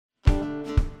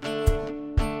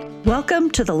Welcome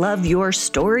to the Love Your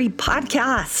Story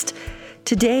podcast.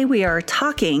 Today we are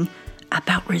talking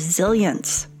about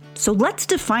resilience. So let's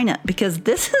define it because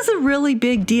this is a really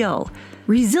big deal.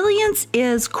 Resilience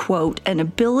is, quote, an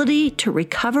ability to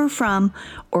recover from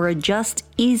or adjust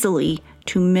easily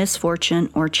to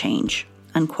misfortune or change,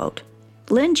 unquote.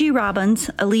 Lynn G. Robbins,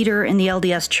 a leader in the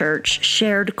LDS Church,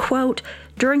 shared, quote,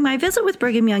 during my visit with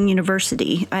Brigham Young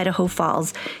University, Idaho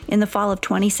Falls, in the fall of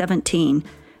 2017,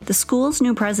 the school's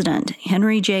new president,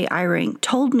 Henry J. Eyring,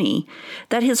 told me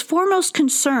that his foremost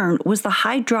concern was the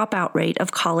high dropout rate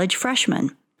of college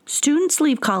freshmen. Students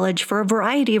leave college for a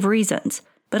variety of reasons,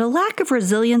 but a lack of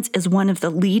resilience is one of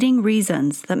the leading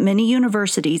reasons that many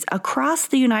universities across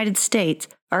the United States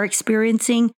are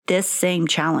experiencing this same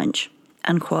challenge,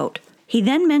 unquote. He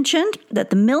then mentioned that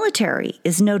the military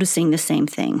is noticing the same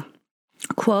thing.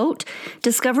 Quote,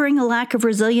 discovering a lack of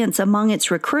resilience among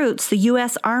its recruits, the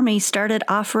U.S. Army started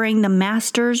offering the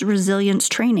Master's Resilience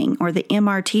Training, or the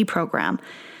MRT program,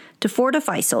 to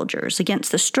fortify soldiers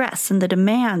against the stress and the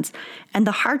demands and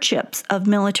the hardships of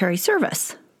military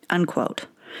service, unquote.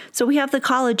 So we have the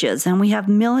colleges and we have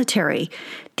military.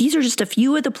 These are just a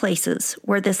few of the places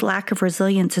where this lack of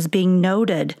resilience is being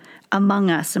noted among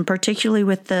us, and particularly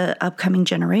with the upcoming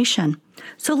generation.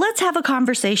 So let's have a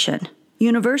conversation.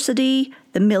 University,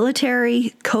 the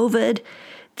military, COVID,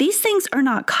 these things are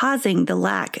not causing the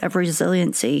lack of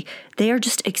resiliency. They are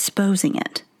just exposing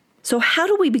it. So how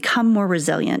do we become more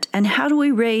resilient? And how do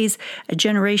we raise a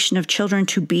generation of children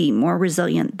to be more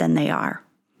resilient than they are?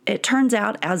 It turns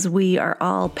out, as we are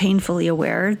all painfully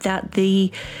aware, that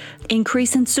the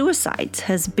increase in suicides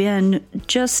has been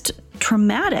just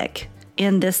traumatic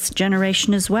in this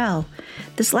generation as well.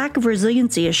 This lack of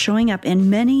resiliency is showing up in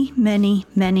many, many,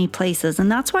 many places,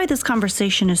 and that's why this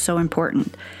conversation is so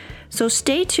important. So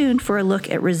stay tuned for a look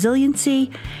at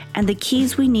resiliency and the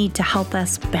keys we need to help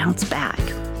us bounce back.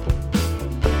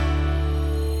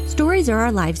 Stories are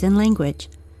our lives in language.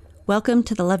 Welcome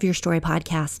to the Love Your Story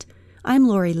podcast. I'm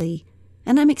Lori Lee,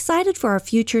 and I'm excited for our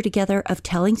future together of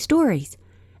telling stories,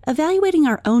 evaluating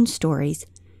our own stories,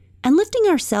 and lifting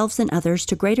ourselves and others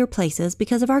to greater places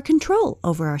because of our control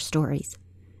over our stories.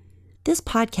 This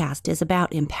podcast is about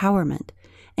empowerment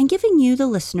and giving you, the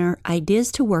listener,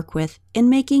 ideas to work with in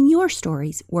making your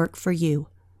stories work for you.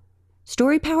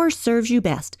 Story power serves you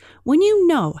best when you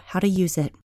know how to use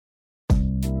it.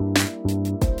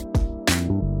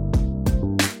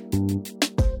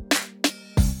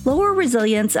 Lower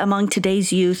resilience among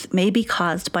today's youth may be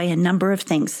caused by a number of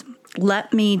things.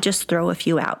 Let me just throw a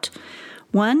few out.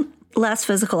 One, less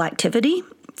physical activity,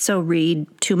 so read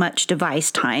too much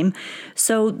device time,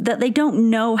 so that they don't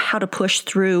know how to push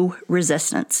through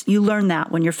resistance. You learn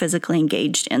that when you're physically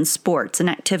engaged in sports and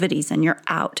activities and you're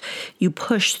out. You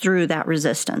push through that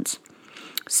resistance.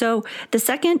 So the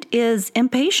second is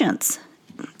impatience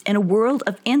in a world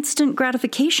of instant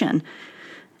gratification.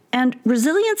 And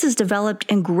resilience is developed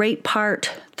in great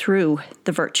part through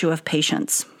the virtue of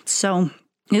patience. So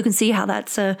you can see how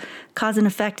that's a cause and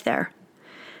effect there.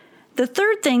 The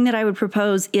third thing that I would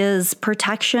propose is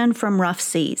protection from rough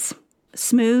seas.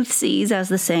 Smooth seas, as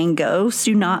the saying goes,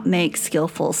 do not make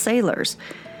skillful sailors.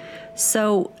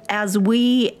 So as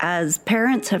we, as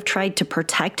parents, have tried to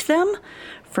protect them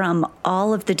from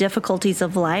all of the difficulties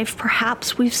of life,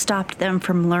 perhaps we've stopped them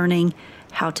from learning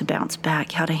how to bounce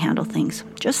back, how to handle things.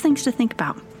 Just things to think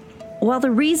about. While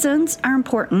the reasons are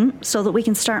important so that we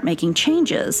can start making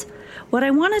changes, what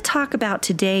I want to talk about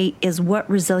today is what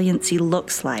resiliency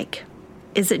looks like.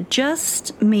 Is it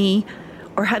just me,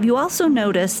 or have you also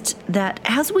noticed that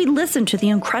as we listen to the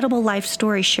incredible life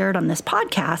stories shared on this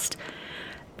podcast,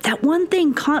 that one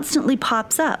thing constantly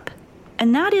pops up?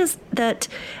 And that is that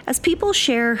as people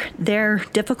share their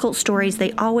difficult stories,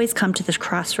 they always come to this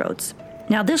crossroads.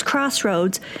 Now, this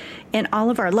crossroads in all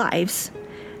of our lives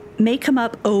may come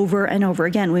up over and over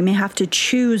again. We may have to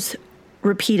choose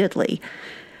repeatedly.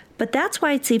 But that's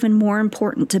why it's even more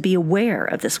important to be aware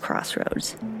of this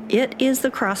crossroads. It is the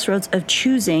crossroads of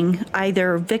choosing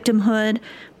either victimhood,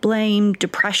 blame,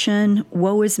 depression,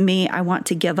 woe is me, I want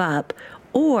to give up,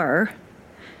 or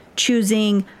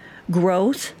choosing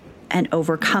growth and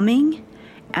overcoming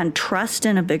and trust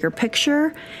in a bigger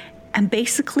picture and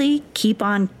basically keep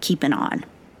on keeping on.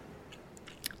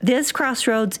 This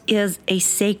crossroads is a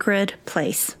sacred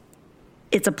place.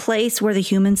 It's a place where the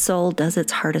human soul does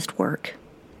its hardest work.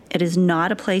 It is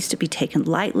not a place to be taken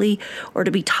lightly or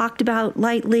to be talked about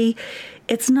lightly.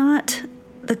 It's not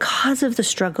the cause of the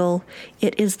struggle.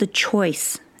 It is the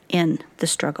choice in the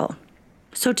struggle.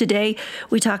 So today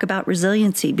we talk about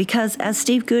resiliency because, as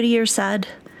Steve Goodyear said,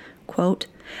 quote,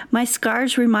 My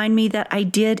scars remind me that I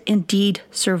did indeed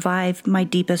survive my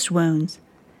deepest wounds.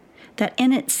 That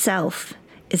in itself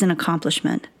is an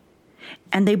accomplishment.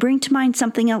 And they bring to mind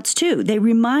something else too. They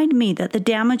remind me that the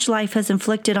damage life has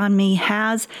inflicted on me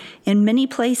has, in many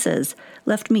places,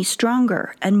 left me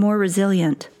stronger and more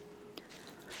resilient.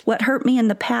 What hurt me in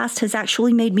the past has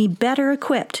actually made me better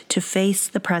equipped to face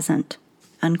the present."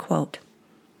 Unquote.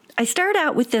 I start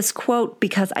out with this quote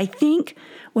because I think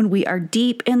when we are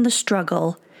deep in the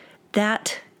struggle,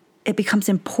 that it becomes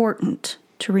important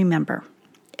to remember.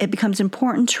 It becomes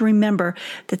important to remember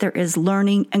that there is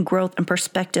learning and growth and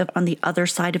perspective on the other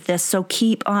side of this. So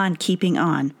keep on keeping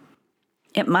on.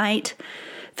 It might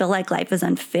feel like life is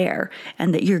unfair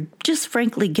and that you're just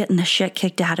frankly getting the shit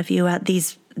kicked out of you at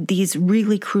these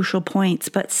really crucial points.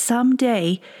 But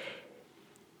someday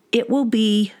it will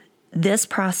be this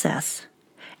process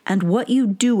and what you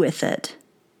do with it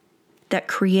that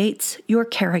creates your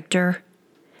character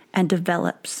and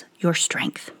develops your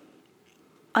strength.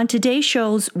 On today's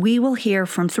shows, we will hear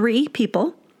from 3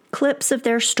 people, clips of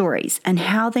their stories and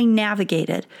how they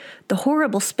navigated the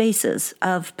horrible spaces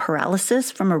of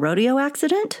paralysis from a rodeo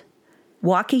accident,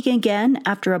 walking again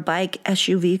after a bike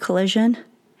SUV collision,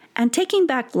 and taking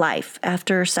back life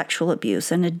after sexual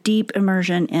abuse and a deep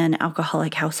immersion in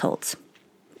alcoholic households.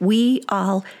 We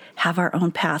all have our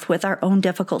own path with our own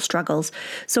difficult struggles.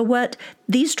 So what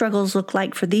these struggles look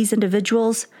like for these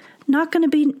individuals, not going to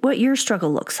be what your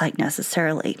struggle looks like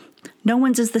necessarily. No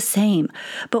one's is the same.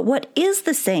 But what is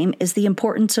the same is the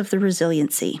importance of the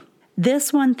resiliency.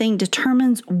 This one thing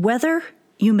determines whether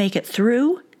you make it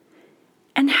through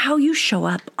and how you show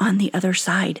up on the other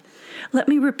side. Let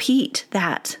me repeat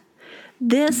that.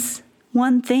 This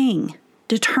one thing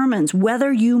determines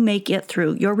whether you make it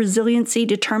through. Your resiliency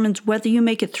determines whether you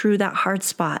make it through that hard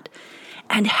spot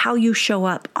and how you show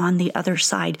up on the other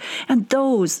side. And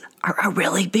those are a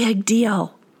really big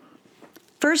deal.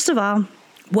 First of all,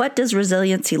 what does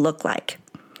resiliency look like?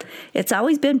 It's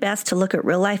always been best to look at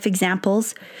real life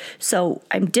examples. So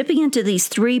I'm dipping into these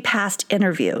 3 past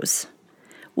interviews.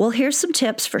 We'll hear some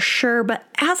tips for sure, but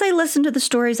as I listen to the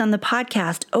stories on the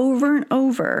podcast over and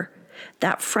over,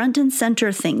 that front and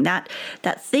center thing, that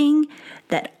thing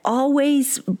that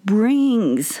always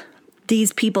brings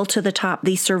these people to the top,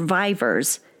 these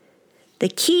survivors, the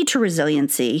key to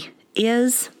resiliency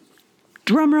is,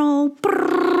 drumroll,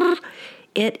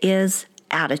 it is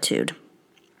attitude.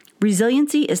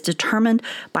 Resiliency is determined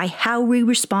by how we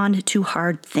respond to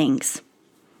hard things.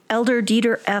 Elder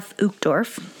Dieter F.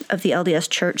 Uchtdorf of the LDS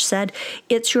Church said,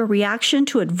 "It's your reaction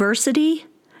to adversity,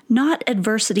 not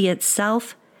adversity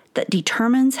itself, that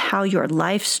determines how your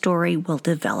life story will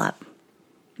develop."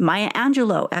 Maya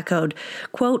Angelou echoed,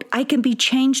 quote, "I can be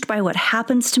changed by what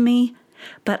happens to me,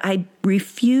 but I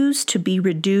refuse to be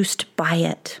reduced by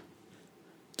it."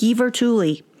 Guy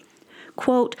Vertuli,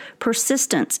 quote,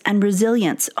 "Persistence and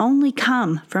resilience only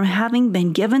come from having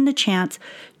been given the chance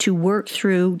to work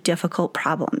through difficult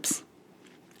problems,"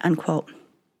 unquote.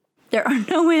 There are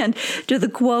no end to the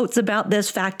quotes about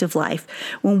this fact of life.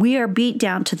 When we are beat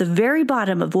down to the very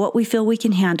bottom of what we feel we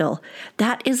can handle,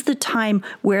 that is the time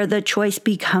where the choice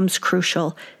becomes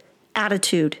crucial.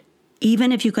 Attitude,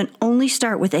 even if you can only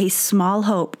start with a small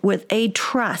hope, with a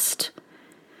trust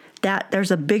that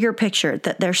there's a bigger picture,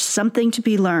 that there's something to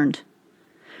be learned,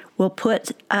 will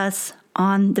put us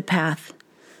on the path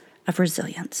of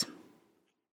resilience.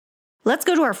 Let's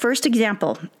go to our first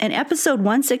example. In episode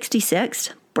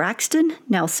 166, Braxton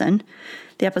Nelson,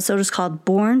 the episode is called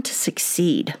Born to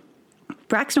Succeed.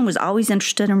 Braxton was always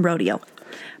interested in rodeo.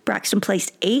 Braxton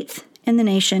placed 8th in the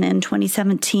nation in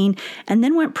 2017 and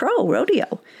then went pro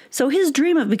rodeo. So his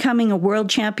dream of becoming a world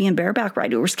champion bareback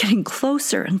rider was getting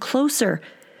closer and closer.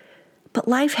 But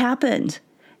life happened.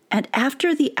 And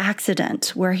after the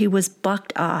accident where he was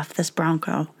bucked off this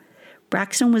bronco,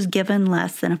 Braxton was given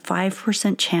less than a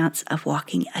 5% chance of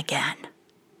walking again.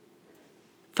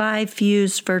 5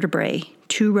 fused vertebrae,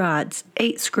 2 rods,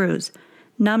 8 screws,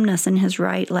 numbness in his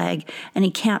right leg, and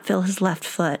he can't feel his left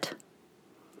foot.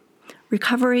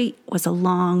 Recovery was a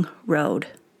long road.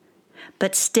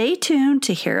 But stay tuned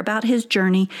to hear about his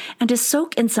journey and to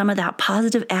soak in some of that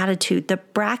positive attitude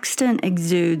that Braxton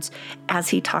exudes as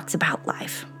he talks about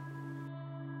life.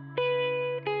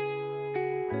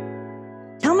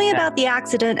 Tell me about the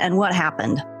accident and what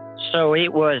happened. So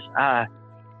it was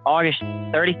August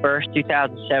 31st,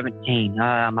 2017.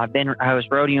 I was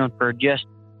rodeoing for just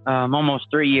almost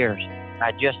 3 years.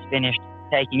 I just finished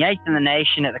taking 8th in the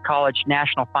nation at the college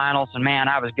national finals, and man,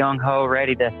 I was gung-ho,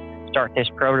 ready to start this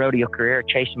pro rodeo career,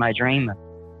 chasing my dream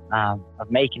of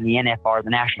making the NFR, the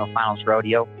National Finals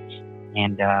Rodeo.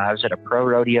 And I was at a pro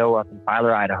rodeo up in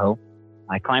Filer, Idaho.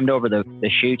 I climbed over the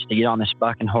chutes to get on this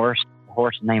bucking horse. The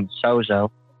horse's name was Sozo,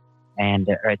 and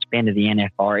it's been to the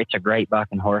NFR. It's a great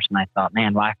bucking horse, and I thought,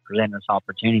 man, life presented this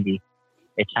opportunity.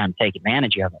 It's time to take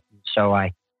advantage of it. So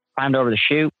I climbed over the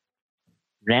chute,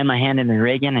 ran my hand in the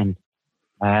rigging, and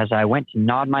as I went to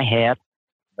nod my head,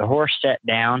 the horse sat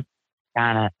down,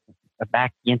 kind of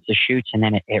back against the chutes, and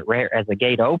then it reared, as the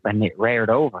gate opened, it reared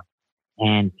over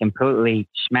and completely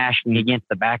smashed me against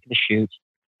the back of the chutes.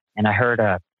 And I heard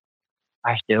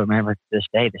I still remember to this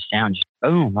day, the sound just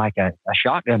boom, like a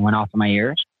shotgun went off in my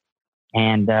ears,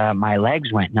 and my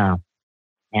legs went numb.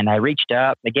 And I reached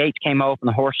up, the gates came open,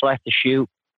 the horse left the chute.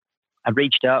 I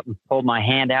reached up and pulled my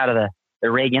hand out of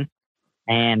the rigging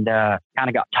and kind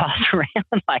of got tossed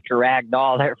around like a rag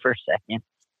doll there for a second.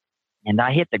 And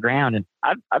I hit the ground, and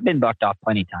I've been bucked off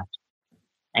plenty of times.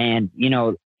 And, you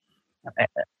know,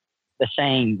 the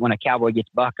saying, when a cowboy gets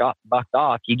bucked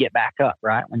off, you get back up,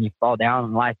 right? When you fall down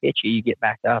and life hits you, you get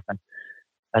back up. And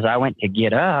as I went to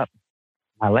get up,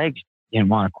 my legs didn't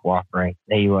want to cooperate.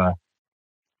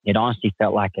 It honestly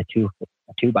felt like a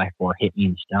 2x4 hit me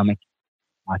in the stomach.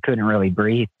 I couldn't really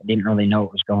breathe. I didn't really know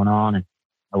what was going on. And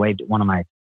I waved at one of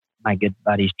my good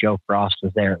buddies, Joe Frost,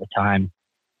 was there at the time.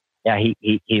 Yeah,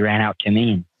 he ran out to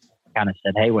me and kind of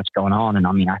said, "Hey, what's going on?" And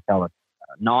I mean, I felt a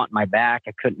knot in my back.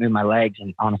 I couldn't move my legs,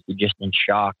 and honestly, just in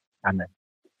shock. Kind of,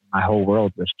 my whole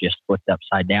world was just flipped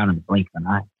upside down in the blink of an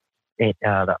eye.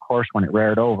 The horse, when it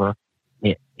reared over,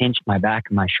 it pinched my back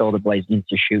and my shoulder blades into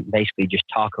the chute and basically just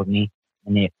tackled me.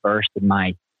 And it bursted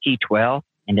my T12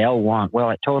 and L1.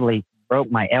 Well, it totally broke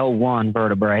my L1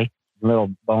 vertebrae, little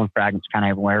bone fragments kind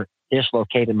of everywhere,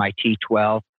 dislocated my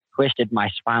T12, twisted my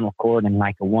spinal cord in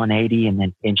like a 180, and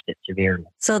then pinched it severely.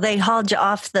 So they hauled you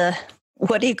off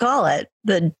what do you call it?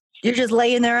 You're just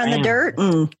laying there on the dirt,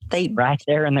 and right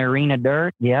there in the arena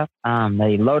dirt. Yep.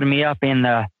 They loaded me up in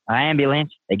the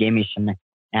ambulance. They gave me some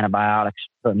antibiotics,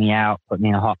 put me out, put me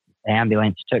in the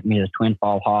ambulance, took me to the Twin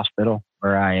Falls Hospital,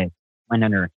 where I went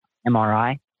under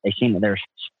MRI. They seen that there's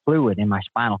fluid in my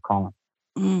spinal column.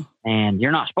 And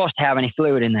you're not supposed to have any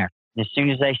fluid in there. As soon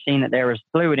as they seen that there was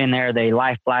fluid in there, they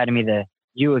life flighted me to the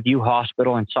U of U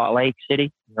hospital in Salt Lake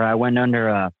City, where I went under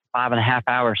a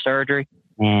 5.5-hour surgery.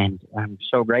 And I'm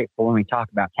so grateful when we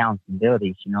talk about talents and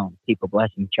abilities, you know, people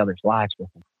blessing each other's lives with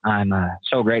them. I'm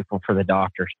so grateful for the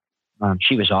doctors.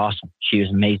 She was awesome. She was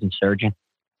an amazing surgeon.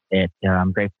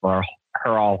 I'm grateful for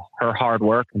her hard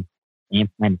work, and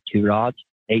implemented 2 rods,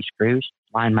 8 screws,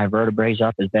 line my vertebrae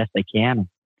up as best they can.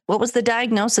 What was the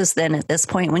diagnosis then at this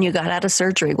point when you got out of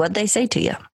surgery? What'd they say to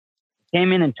you?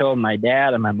 Came in and told my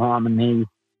dad and my mom and me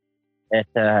that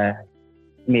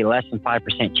it'd be less than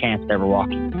 5% chance to ever walk.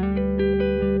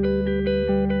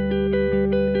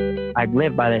 I'd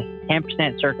live by the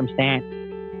 10% circumstance,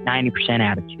 90%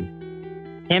 attitude.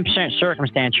 10%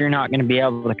 circumstance you're not going to be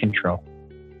able to control.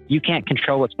 You can't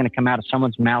control what's going to come out of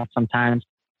someone's mouth sometimes.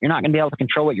 You're not going to be able to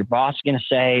control what your boss is going to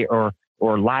say, or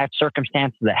life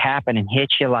circumstances that happen and hit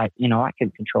you. Like, you know, I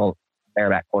couldn't control a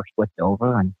bareback horse flipped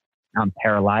over and I'm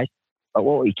paralyzed. But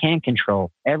what we can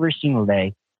control every single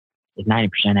day is 90%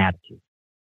 attitude.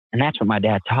 And that's what my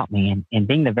dad taught me. And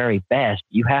being the very best,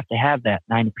 you have to have that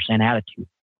 90% attitude.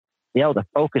 Be able to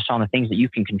focus on the things that you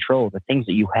can control, the things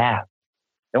that you have.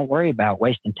 Don't worry about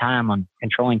wasting time on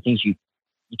controlling things you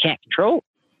can't control,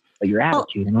 but your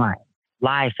attitude in life.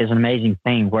 Life is an amazing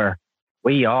thing where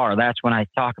we are. That's when I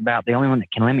talk about the only one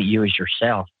that can limit you is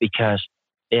yourself, because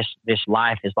this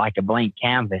life is like a blank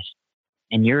canvas,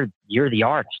 and you're the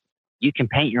artist. You can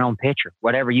paint your own picture,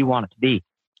 whatever you want it to be.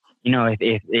 You know,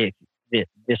 if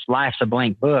this life's a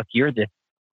blank book, you're the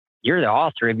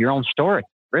author of your own story.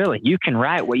 Really, you can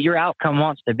write what your outcome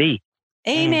wants to be.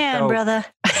 Amen, brother.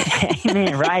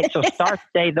 Amen, right? So start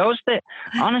today. Those that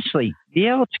honestly be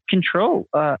able to control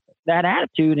that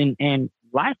attitude, and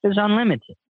life is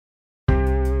unlimited.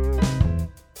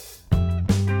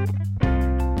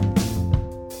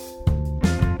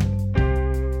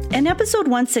 In episode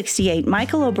 168,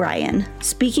 Michael O'Brien,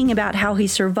 speaking about how he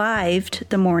survived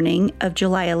the morning of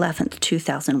July 11th,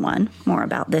 2001, more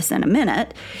about this in a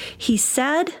minute, he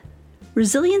said,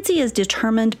 resiliency is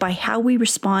determined by how we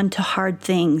respond to hard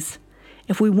things.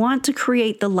 If we want to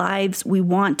create the lives we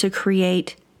want to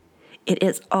create, it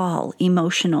is all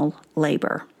emotional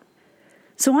labor.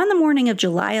 So on the morning of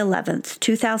July 11th,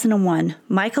 2001,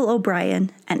 Michael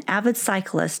O'Brien, an avid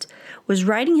cyclist, was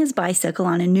riding his bicycle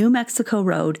on a New Mexico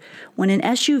road when an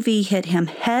SUV hit him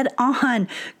head on,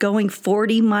 going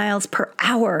 40 miles per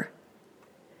hour.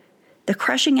 The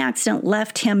crushing accident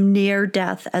left him near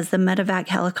death as the medevac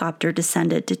helicopter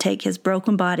descended to take his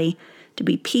broken body to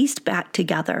be pieced back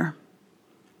together.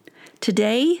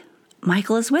 Today,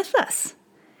 Michael is with us,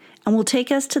 and will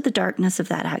take us to the darkness of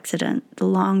that accident, the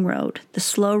long road, the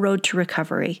slow road to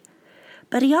recovery.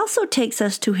 But he also takes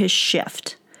us to his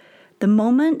shift, the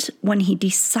moment when he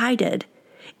decided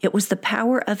it was the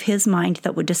power of his mind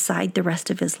that would decide the rest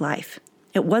of his life.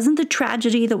 It wasn't the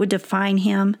tragedy that would define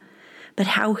him, but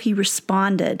how he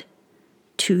responded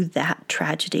to that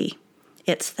tragedy.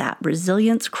 It's that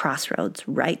resilience crossroads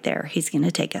right there. He's going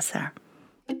to take us there.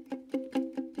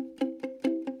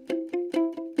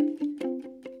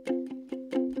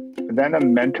 Then a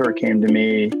mentor came to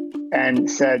me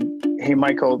and said, "Hey,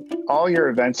 Michael, all your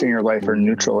events in your life are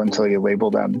neutral until you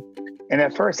label them." And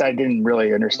at first, I didn't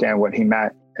really understand what he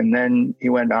meant. And then he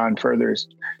went on further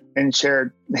and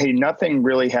shared, "Hey, nothing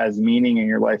really has meaning in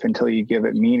your life until you give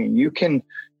it meaning. You can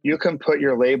put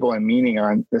your label and meaning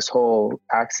on this whole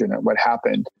accident, what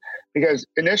happened." Because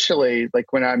initially,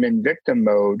 like when I'm in victim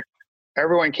mode,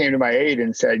 everyone came to my aid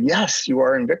and said, "Yes, you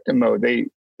are in victim mode." They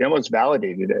almost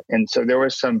validated it. And so there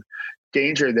was some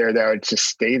danger there that I would just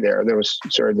stay there. There was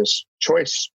sort of this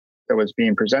choice that was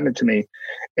being presented to me.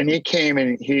 And he came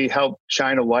and he helped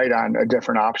shine a light on a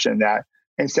different option, that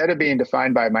instead of being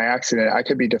defined by my accident, I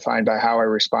could be defined by how I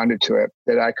responded to it,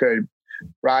 that I could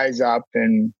rise up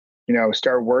and,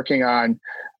 start working on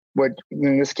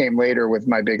and this came later with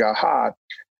my big aha,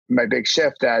 my big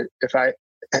shift, that if I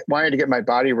wanted to get my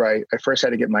body right, I first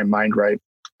had to get my mind right.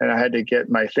 And I had to get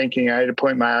my thinking, I had to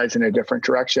point my eyes in a different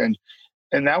direction.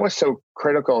 And that was so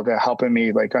critical to helping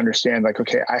me understand,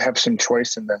 okay, I have some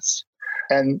choice in this.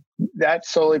 And that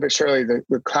slowly but surely,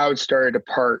 the clouds started to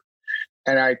part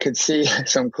and I could see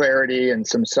some clarity and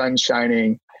some sun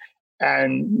shining.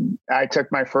 And I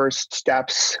took my first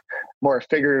steps more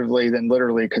figuratively than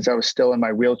literally, because I was still in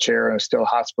my wheelchair and I was still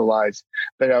hospitalized.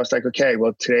 But I was like, okay,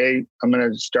 well, today I'm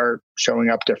going to start showing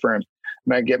up different.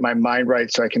 I'm going to get my mind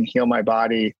right so I can heal my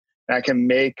body and I can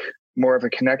make more of a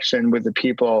connection with the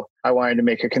people I wanted to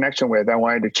make a connection with. I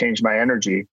wanted to change my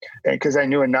energy. And because I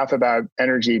knew enough about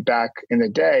energy back in the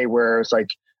day where it was like,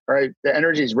 all right, the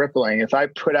energy is rippling. If I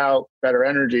put out better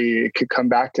energy, it could come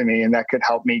back to me and that could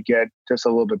help me get just a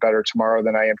little bit better tomorrow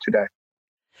than I am today.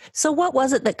 So what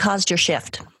was it that caused your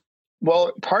shift?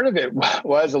 Well, part of it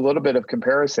was a little bit of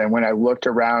comparison. When I looked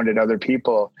around at other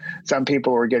people, some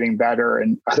people were getting better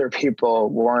and other people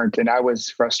weren't. And I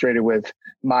was frustrated with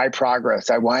my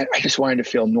progress. I just wanted to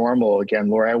feel normal again,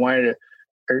 Laura. I wanted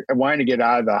to get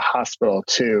out of the hospital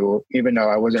too, even though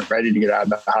I wasn't ready to get out of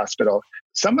the hospital.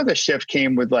 Some of the shift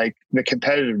came with the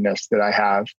competitiveness that I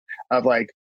have of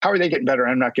how are they getting better?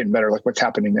 I'm not getting better. What's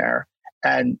happening there?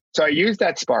 And so I used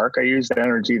that spark. I used that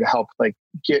energy to help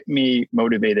get me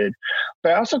motivated.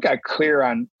 But I also got clear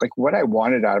on what I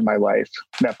wanted out of my life,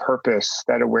 that purpose,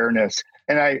 that awareness.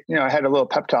 And I had a little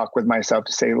pep talk with myself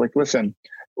to say, listen,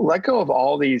 let go of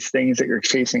all these things that you're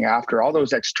chasing after, all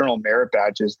those external merit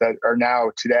badges that are now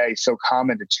today so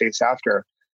common to chase after,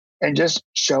 and just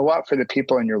show up for the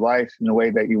people in your life in the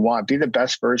way that you want. Be the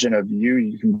best version of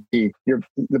you can be. You're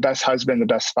the best husband, the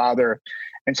best father.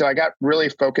 And so I got really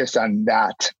focused on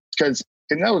that, because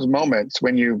in those moments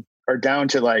when you are down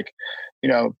to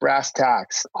brass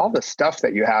tacks, all the stuff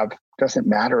that you have doesn't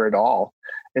matter at all.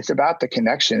 It's about the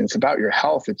connection. It's about your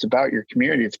health. It's about your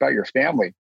community. It's about your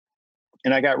family.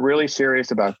 And I got really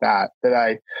serious about that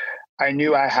I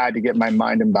knew I had to get my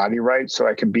mind and body right so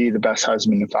I could be the best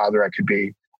husband and father I could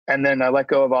be. And then I let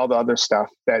go of all the other stuff,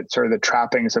 that sort of the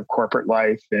trappings of corporate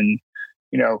life and,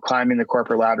 climbing the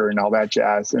corporate ladder and all that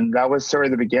jazz. And that was sort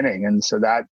of the beginning. And so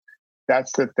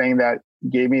that's the thing that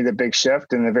gave me the big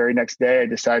shift. And the very next day I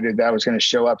decided that I was going to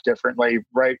show up differently,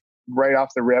 right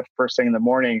off the rip, first thing in the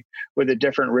morning, with a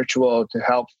different ritual to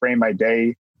help frame my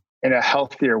day in a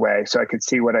healthier way. So I could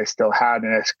see what I still had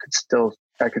and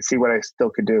I could see what I still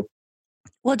could do.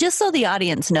 Well, just so the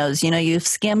audience knows, you've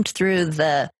skimmed through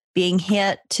the being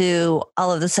hit to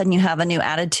all of a sudden you have a new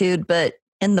attitude, but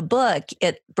in the book,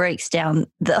 it breaks down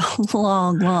the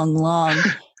long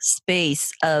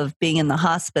space of being in the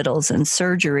hospitals and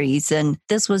surgeries. And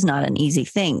this was not an easy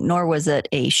thing, nor was it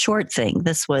a short thing.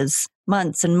 This was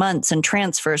months and months and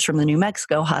transfers from the New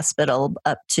Mexico hospital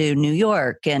up to New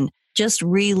York, and just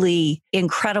really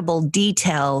incredible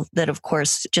detail that, of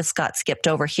course, just got skipped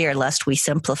over here, lest we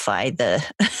simplify the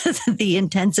the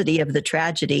intensity of the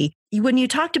tragedy. When you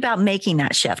talked about making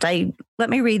that shift, let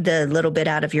me read the little bit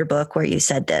out of your book where you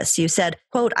said this. You said,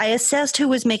 quote, "I assessed who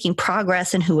was making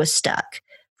progress and who was stuck.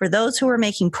 For those who were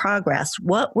making progress,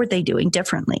 what were they doing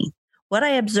differently? What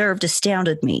I observed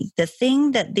astounded me. The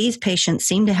thing that these patients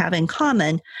seemed to have in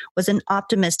common was an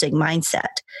optimistic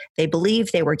mindset. They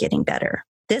believed they were getting better.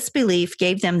 This belief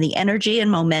gave them the energy and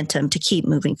momentum to keep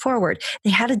moving forward.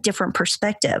 They had a different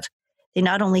perspective. They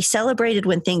not only celebrated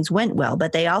when things went well,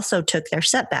 but they also took their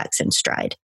setbacks in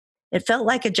stride. It felt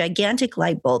like a gigantic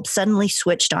light bulb suddenly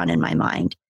switched on in my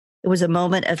mind. It was a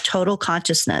moment of total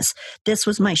consciousness. This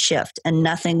was my shift, and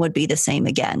nothing would be the same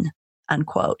again,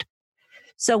 unquote.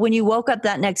 So when you woke up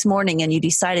that next morning and you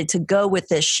decided to go with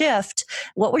this shift,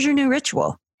 what was your new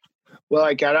ritual? Well,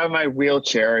 I got out of my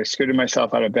wheelchair. I scooted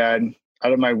myself out of bed,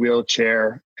 out of my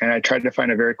wheelchair, and I tried to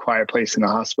find a very quiet place in the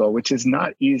hospital, which is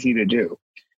not easy to do.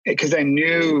 Because I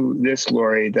knew this,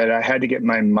 Lori, that I had to get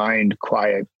my mind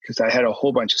quiet because I had a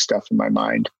whole bunch of stuff in my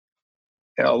mind,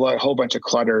 a whole bunch of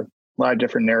clutter, a lot of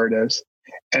different narratives.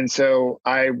 And so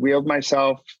I wheeled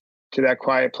myself to that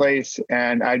quiet place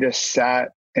and I just sat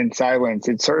in silence.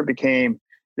 It sort of became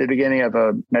the beginning of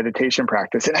a meditation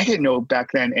practice. And I didn't know back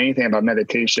then anything about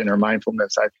meditation or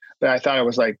mindfulness. But I thought it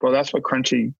was like, well, that's what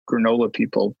crunchy granola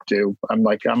people do. I'm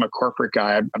a corporate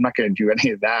guy. I'm not going to do any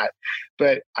of that.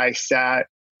 But I sat,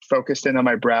 focused in on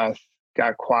my breath,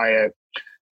 got quiet,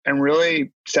 and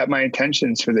really set my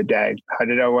intentions for the day. How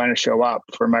did I want to show up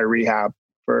for my rehab,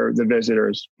 for the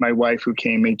visitors, my wife who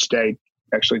came each day,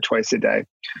 actually twice a day.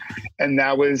 And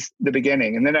that was the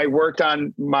beginning. And then I worked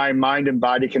on my mind and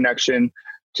body connection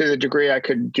to the degree I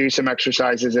could do some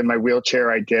exercises in my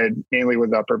wheelchair. I did mainly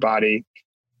with upper body.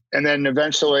 And then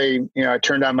eventually, I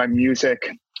turned on my music.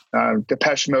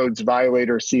 Depeche Mode's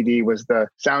Violator CD was the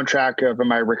soundtrack of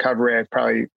my recovery. I've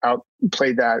probably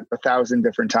outplayed that 1,000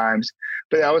 different times,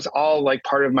 but that was all like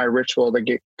part of my ritual to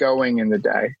get going in the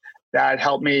day. That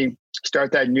helped me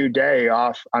start that new day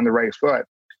off on the right foot.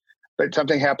 But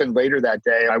something happened later that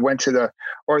day. I went to the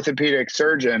orthopedic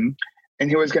surgeon and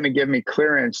he was going to give me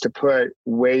clearance to put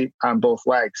weight on both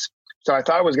legs. So I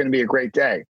thought it was going to be a great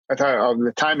day. I thought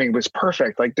the timing was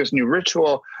perfect. Like this new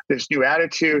ritual, this new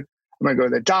attitude. I'm going to go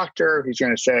to the doctor. He's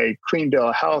going to say, clean bill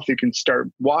of health. You can start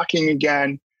walking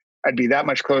again. I'd be that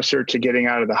much closer to getting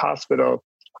out of the hospital.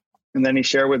 And then he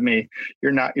shared with me,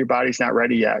 your body's not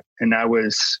ready yet. And I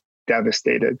was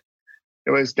devastated.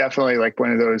 It was definitely like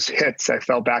one of those hits. I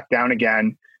fell back down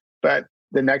again. But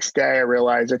the next day I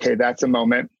realized, okay, that's a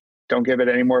moment. Don't give it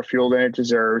any more fuel than it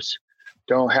deserves.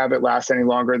 Don't have it last any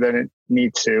longer than it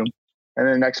needs to. And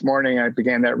then the next morning I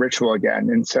began that ritual again.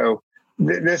 And so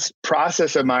this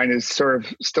process of mine is sort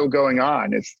of still going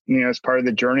on. It's, it's part of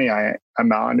the journey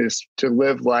I'm on, is to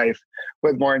live life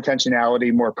with more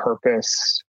intentionality, more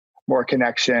purpose, more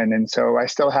connection. And so I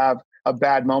still have a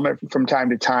bad moment from time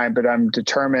to time, but I'm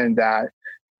determined that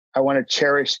I want to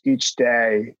cherish each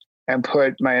day and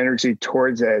put my energy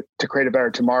towards it to create a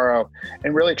better tomorrow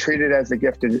and really treat it as the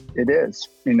gift it is,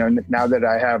 now that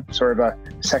I have sort of a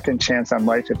second chance on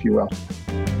life, if you will.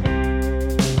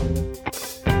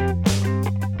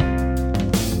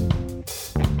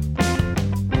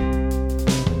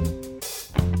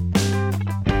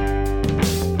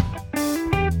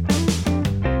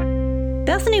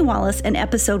 Bethany Wallace in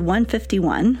episode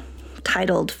 151,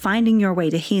 titled Finding Your Way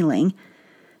to Healing,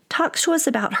 talks to us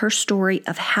about her story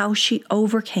of how she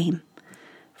overcame,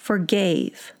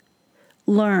 forgave,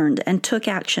 learned, and took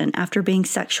action after being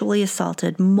sexually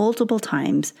assaulted multiple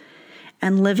times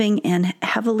and living in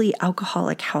heavily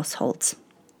alcoholic households.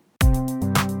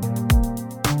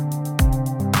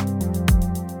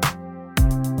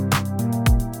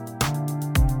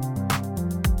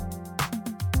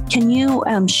 Can you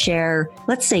share,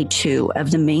 let's say, 2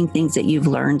 of the main things that you've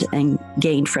learned and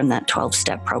gained from that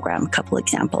 12-step program? A couple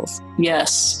examples.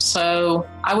 Yes. So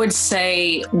I would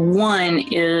say one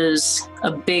is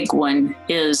a big one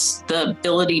is the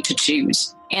ability to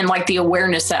choose, and like the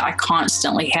awareness that I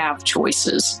constantly have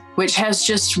choices, which has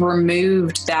just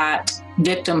removed that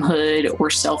victimhood or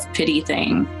self-pity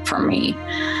thing from me.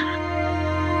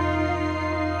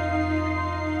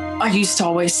 I used to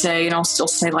always say, and I'll still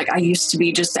say, I used to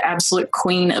be just the absolute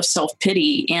queen of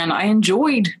self-pity, and I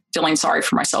enjoyed feeling sorry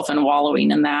for myself and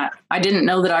wallowing in that. I didn't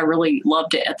know that I really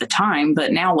loved it at the time,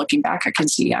 but now looking back, I can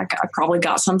see I probably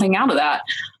got something out of that.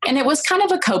 And it was kind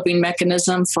of a coping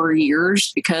mechanism for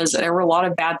years because there were a lot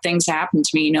of bad things that happened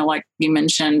to me. Like you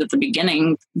mentioned at the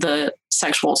beginning, the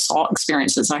sexual assault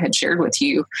experiences I had shared with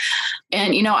you.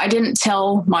 And, I didn't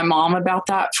tell my mom about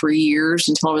that for years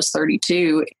until I was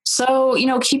 32. So,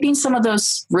 keeping some of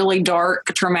those really dark,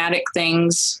 traumatic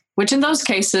things, which in those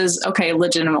cases, okay,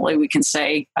 legitimately we can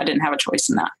say I didn't have a choice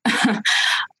in that.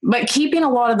 But keeping a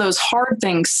lot of those hard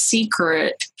things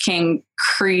secret can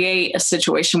create a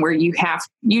situation where you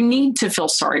need to feel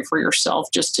sorry for yourself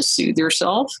just to soothe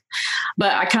yourself.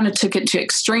 But I kind of took it to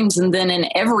extremes. And then in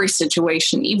every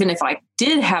situation, even if I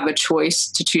did have a choice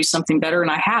to choose something better and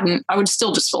I hadn't, I would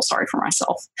still just feel sorry for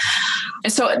myself.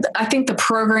 And so I think the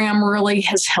program really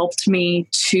has helped me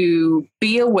to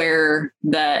be aware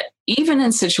that even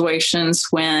in situations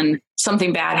when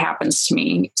something bad happens to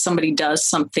me, somebody does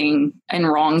something and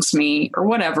wrongs me or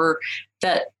whatever,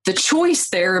 that the choice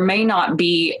there may not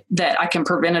be that I can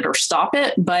prevent it or stop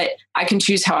it, but I can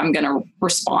choose how I'm going to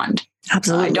respond.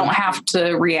 Absolutely. I don't have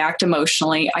to react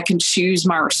emotionally. I can choose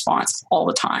my response all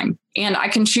the time. And I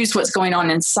can choose what's going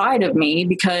on inside of me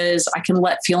because I can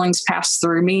let feelings pass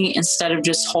through me instead of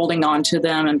just holding on to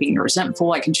them and being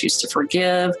resentful. I can choose to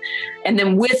forgive. And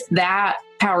then with that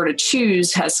power to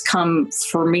choose has come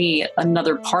for me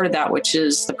another part of that, which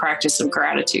is the practice of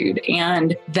gratitude.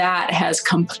 And that has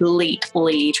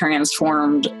completely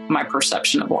transformed my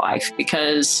perception of life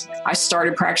because I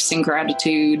started practicing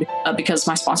gratitude because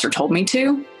my sponsor told me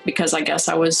to, because I guess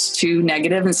I was too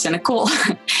negative and cynical.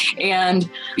 And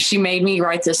she made me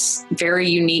write this very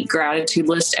unique gratitude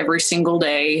list every single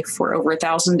day for over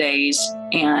 1,000 days.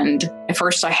 And at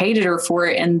first I hated her for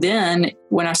it. And then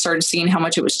when I started seeing how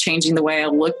much it was changing the way I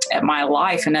looked at my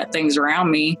life and at things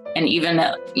around me, and even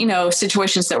at,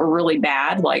 situations that were really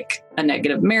bad, like a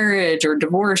negative marriage or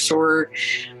divorce or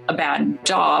a bad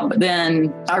job,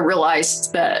 then I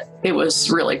realized that it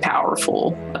was really a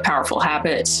powerful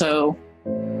habit. So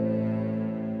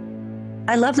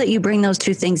I love that you bring those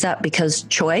two things up because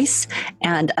choice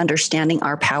and understanding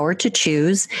our power to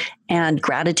choose and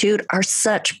gratitude are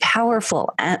such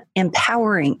powerful,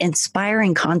 empowering,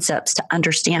 inspiring concepts to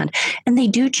understand. And they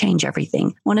do change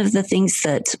everything. One of the things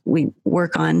that we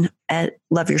work on at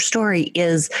Love Your Story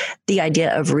is the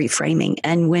idea of reframing.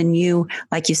 And when you,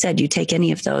 like you said, you take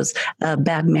any of those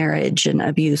bad marriage and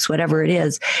abuse, whatever it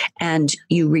is, and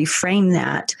you reframe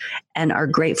that and are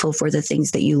grateful for the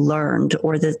things that you learned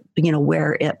or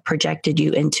where it projected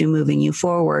you into moving you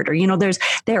forward. Or,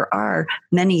 there are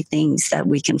many things that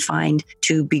we can find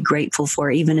to be grateful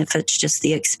for, even if it's just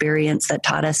the experience that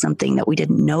taught us something that we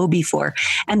didn't know before.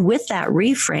 And with that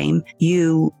reframe,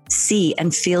 you see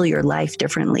and feel your life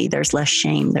differently. There's less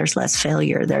shame, there's less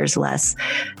failure, there's less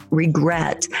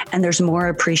regret, and there's more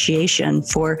appreciation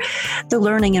for the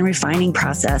learning and refining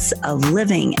process of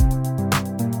living.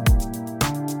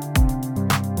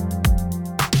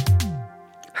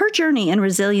 Her journey in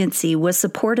resiliency was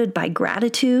supported by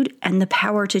gratitude and the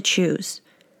power to choose.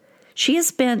 She has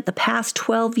spent the past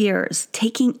 12 years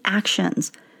taking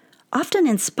actions, often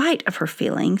in spite of her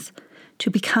feelings, to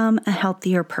become a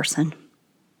healthier person.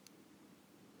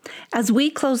 As we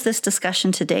close this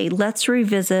discussion today, let's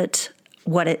revisit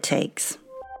what it takes.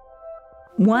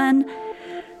 1,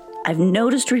 I've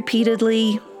noticed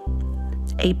repeatedly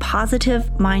a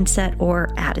positive mindset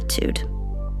or attitude.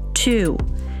 2,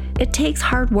 it takes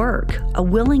hard work, a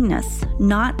willingness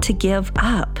not to give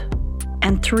up.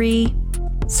 And 3,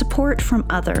 support from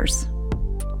others.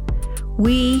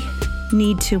 We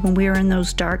need to, when we are in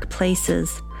those dark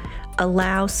places,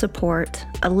 allow support,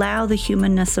 allow the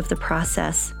humanness of the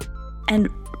process, and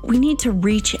we need to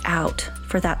reach out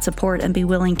for that support and be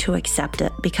willing to accept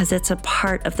it because it's a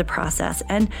part of the process.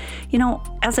 And,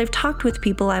 as I've talked with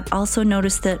people, I've also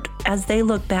noticed that as they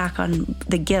look back on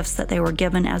the gifts that they were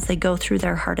given as they go through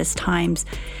their hardest times,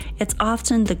 it's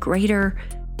often the greater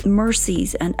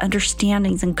mercies and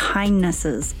understandings and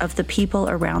kindnesses of the people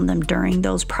around them during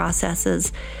those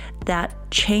processes that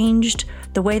changed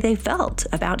the way they felt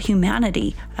about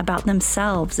humanity, about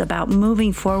themselves, about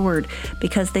moving forward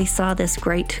because they saw this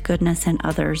great goodness in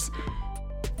others.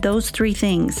 Those 3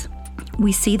 things,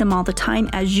 we see them all the time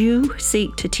as you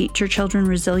seek to teach your children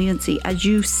resiliency, as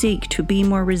you seek to be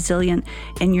more resilient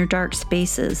in your dark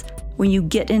spaces. When you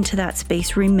get into that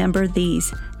space, remember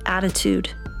these: attitude,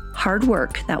 hard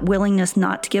work, that willingness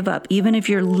not to give up, even if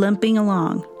you're limping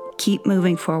along, keep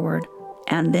moving forward,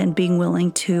 and then being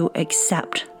willing to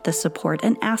accept the support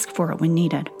and ask for it when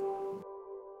needed.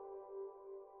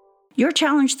 Your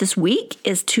challenge this week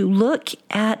is to look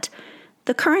at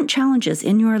the current challenges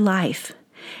in your life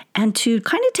and to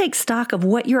kind of take stock of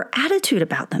what your attitude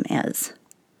about them is.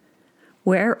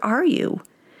 Where are you?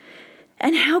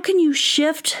 And how can you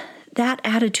shift that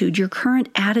attitude, your current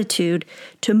attitude,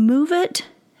 to move it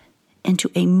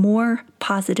into a more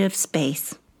positive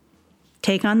space?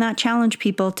 Take on that challenge,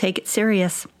 people. Take it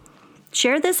serious.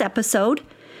 Share this episode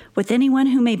with anyone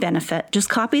who may benefit. Just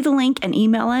copy the link and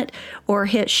email it or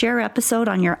hit share episode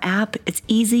on your app. It's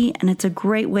easy and it's a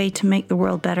great way to make the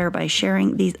world better by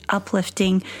sharing these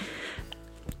uplifting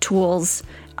tools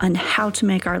on how to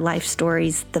make our life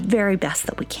stories the very best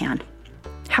that we can.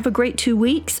 Have a great 2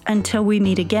 weeks. Until we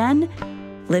meet again,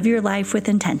 live your life with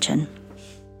intention.